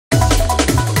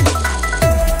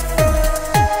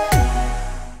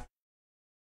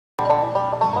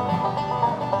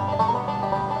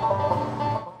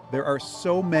There are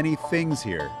so many things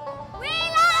here We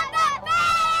love the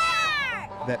fair!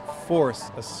 that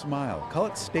force a smile. Call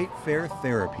it state fair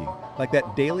therapy. Like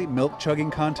that daily milk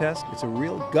chugging contest, it's a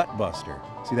real gut buster.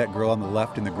 See that girl on the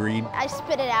left in the green? I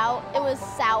spit it out. It was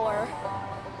sour.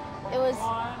 It was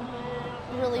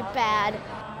really bad.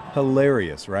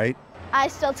 Hilarious, right? I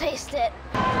still taste it.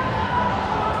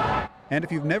 And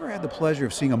if you've never had the pleasure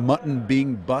of seeing a mutton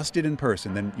being busted in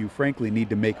person, then you frankly need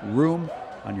to make room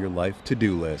on your life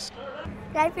to-do list.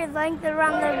 Wrap your blanket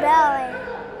around their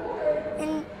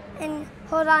belly and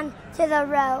hold on to the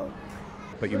rope.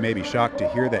 But you may be shocked to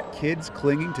hear that kids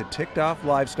clinging to ticked-off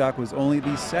livestock was only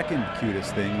the second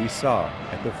cutest thing we saw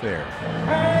at the fair.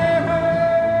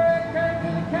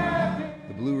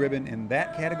 The blue ribbon in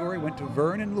that category went to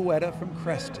Vern and Louetta from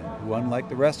Creston, who, unlike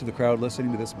the rest of the crowd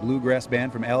listening to this bluegrass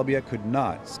band from Albia, could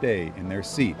not stay in their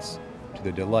seats, to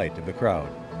the delight of the crowd.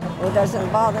 It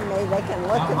doesn't bother me. They can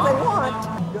look if they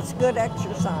want. It's good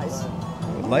exercise.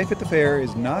 But life at the fair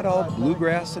is not all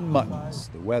bluegrass and muttons.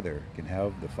 The weather can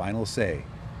have the final say.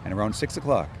 And around 6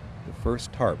 o'clock, the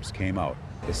first tarps came out.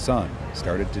 The sun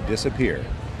started to disappear.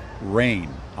 Rain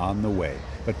on the way.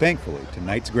 But thankfully,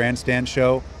 tonight's grandstand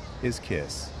show is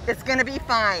KISS. It's going to be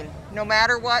fine. No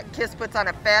matter what, KISS puts on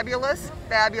a fabulous,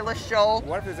 fabulous show.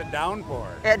 What if there's a downpour?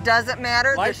 It doesn't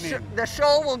matter. Lightning. The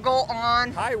show will go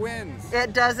on. High winds.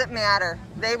 It doesn't matter.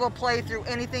 They will play through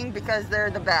anything because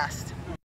they're the best.